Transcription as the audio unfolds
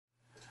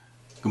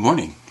Good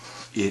morning.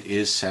 It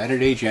is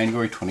Saturday,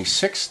 January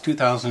 26,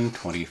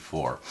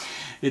 2024.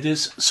 It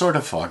is sort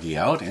of foggy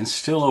out and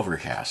still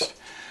overcast.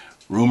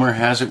 Rumor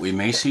has it we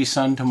may see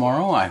sun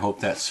tomorrow. I hope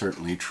that's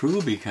certainly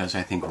true because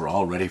I think we're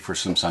all ready for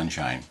some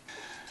sunshine.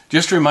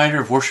 Just a reminder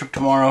of worship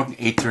tomorrow,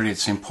 8:30 at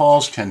St.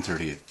 Paul's,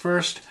 10:30 at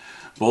First.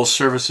 Both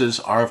services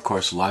are, of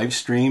course, live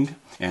streamed,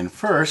 and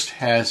First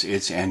has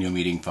its annual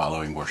meeting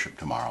following worship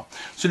tomorrow.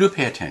 So do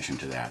pay attention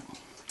to that.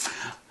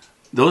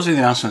 Those are the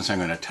announcements I'm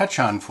going to touch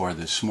on for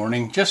this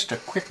morning. Just a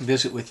quick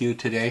visit with you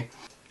today.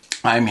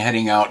 I'm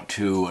heading out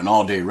to an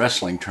all-day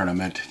wrestling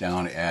tournament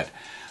down at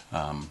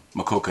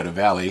Makokata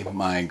Valley.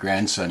 My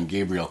grandson,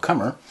 Gabriel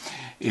Kummer,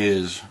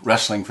 is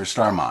wrestling for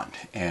Starmont,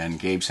 and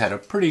Gabe's had a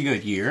pretty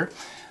good year.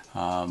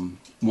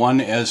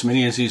 Won as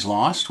many as he's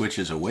lost, which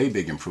is a way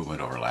big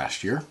improvement over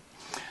last year.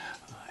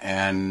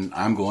 And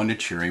I'm going to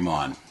cheer him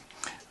on.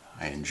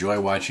 I enjoy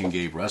watching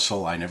Gabe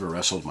wrestle. I never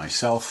wrestled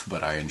myself,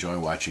 but I enjoy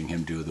watching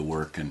him do the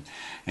work, and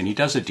he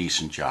does a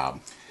decent job.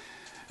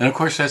 And of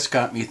course, that's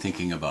got me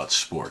thinking about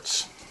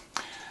sports.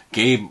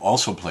 Gabe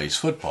also plays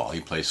football.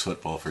 He plays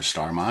football for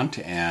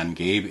Starmont, and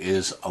Gabe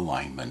is a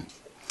lineman.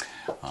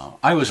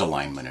 I was a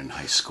lineman in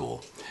high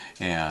school,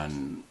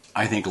 and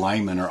I think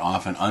linemen are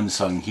often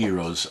unsung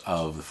heroes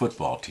of the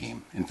football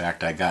team. In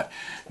fact, I got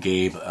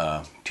Gabe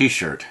a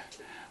t-shirt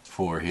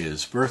for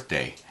his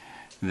birthday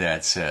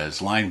that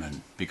says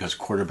lineman, because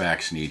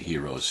quarterbacks need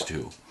heroes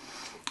too.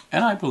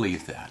 And I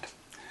believe that.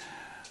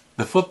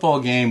 The football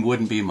game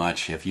wouldn't be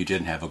much if you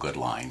didn't have a good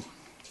line.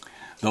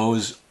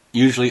 Those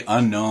usually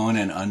unknown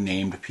and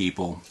unnamed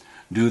people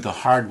do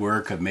the hard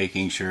work of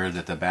making sure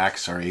that the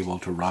backs are able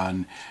to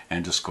run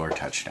and to score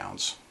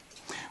touchdowns.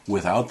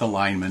 Without the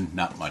linemen,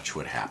 not much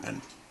would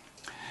happen.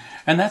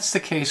 And that's the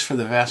case for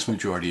the vast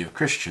majority of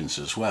Christians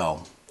as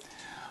well.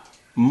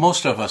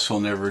 Most of us will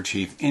never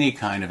achieve any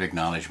kind of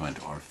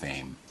acknowledgement or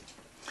fame.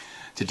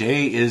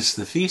 Today is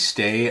the feast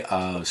day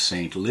of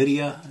St.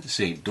 Lydia,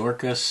 St.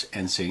 Dorcas,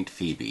 and St.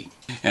 Phoebe,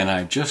 and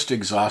I've just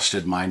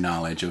exhausted my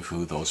knowledge of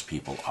who those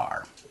people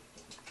are.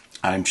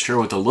 I'm sure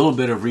with a little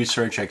bit of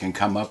research I can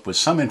come up with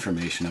some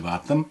information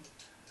about them,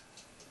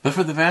 but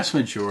for the vast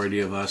majority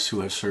of us who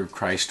have served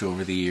Christ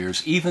over the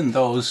years, even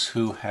those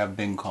who have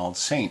been called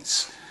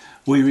saints,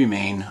 we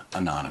remain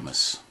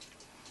anonymous.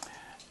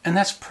 And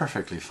that's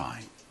perfectly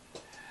fine.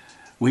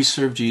 We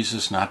serve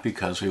Jesus not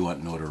because we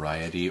want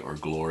notoriety or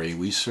glory.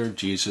 We serve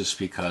Jesus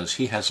because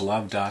he has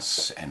loved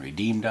us and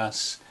redeemed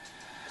us.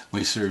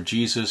 We serve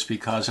Jesus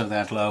because of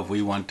that love.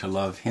 We want to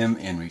love him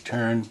in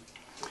return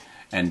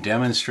and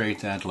demonstrate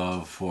that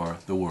love for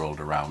the world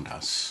around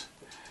us.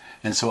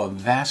 And so a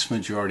vast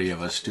majority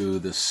of us do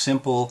the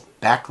simple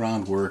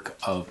background work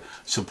of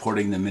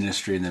supporting the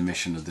ministry and the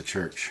mission of the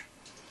church.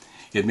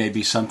 It may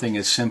be something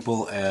as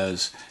simple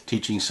as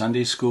teaching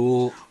Sunday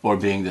school or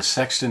being the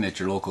sexton at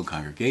your local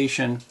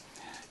congregation.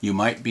 You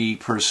might be a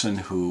person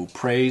who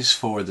prays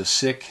for the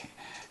sick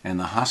and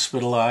the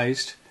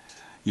hospitalized.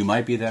 You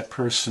might be that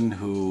person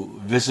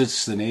who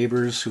visits the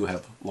neighbors who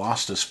have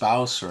lost a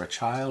spouse or a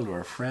child or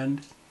a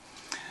friend.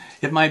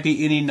 It might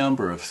be any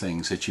number of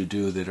things that you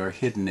do that are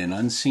hidden and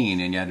unseen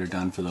and yet are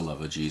done for the love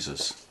of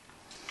Jesus.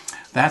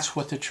 That's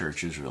what the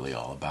church is really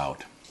all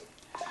about.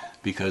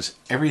 Because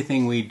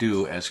everything we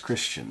do as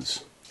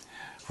Christians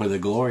for the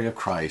glory of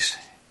Christ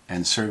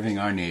and serving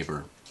our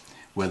neighbor,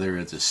 whether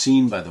it's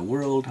seen by the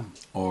world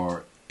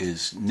or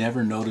is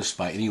never noticed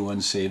by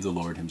anyone save the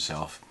Lord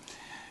himself,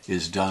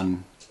 is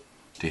done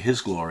to his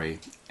glory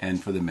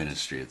and for the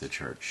ministry of the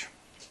church.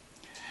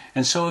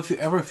 And so if you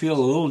ever feel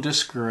a little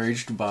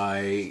discouraged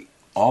by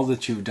all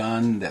that you've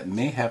done that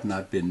may have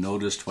not been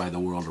noticed by the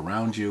world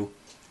around you,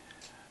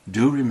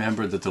 do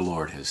remember that the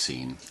Lord has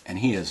seen, and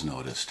he has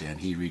noticed,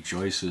 and he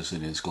rejoices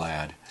and is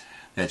glad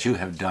that you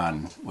have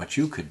done what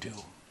you could do,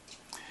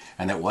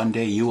 and that one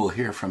day you will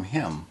hear from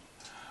him,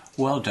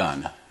 "Well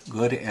done,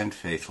 good and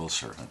faithful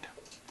servant."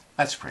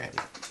 Let's pray.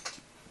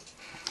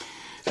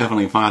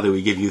 Heavenly Father,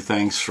 we give you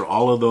thanks for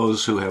all of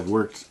those who have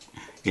worked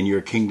in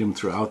your kingdom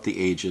throughout the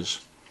ages,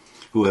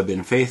 who have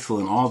been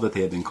faithful in all that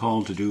they have been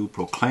called to do,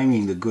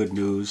 proclaiming the good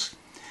news,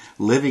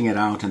 living it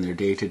out in their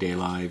day-to-day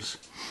lives,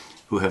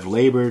 who have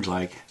labored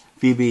like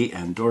Phoebe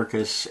and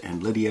Dorcas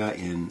and Lydia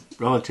in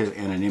relative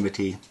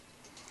anonymity,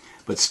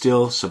 but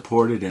still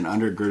supported and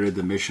undergirded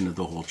the mission of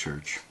the whole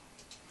church.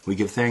 We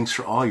give thanks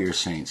for all your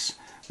saints,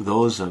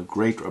 those of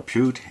great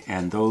repute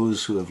and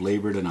those who have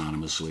labored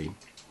anonymously.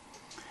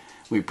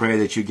 We pray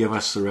that you give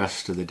us the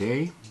rest of the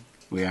day.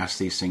 We ask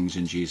these things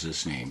in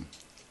Jesus' name.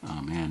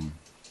 Amen.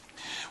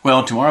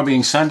 Well, tomorrow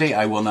being Sunday,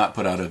 I will not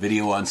put out a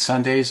video on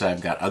Sundays.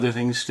 I've got other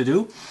things to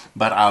do,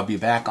 but I'll be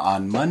back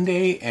on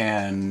Monday,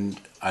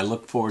 and I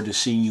look forward to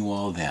seeing you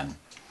all then.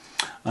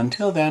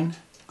 Until then,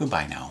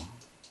 goodbye now.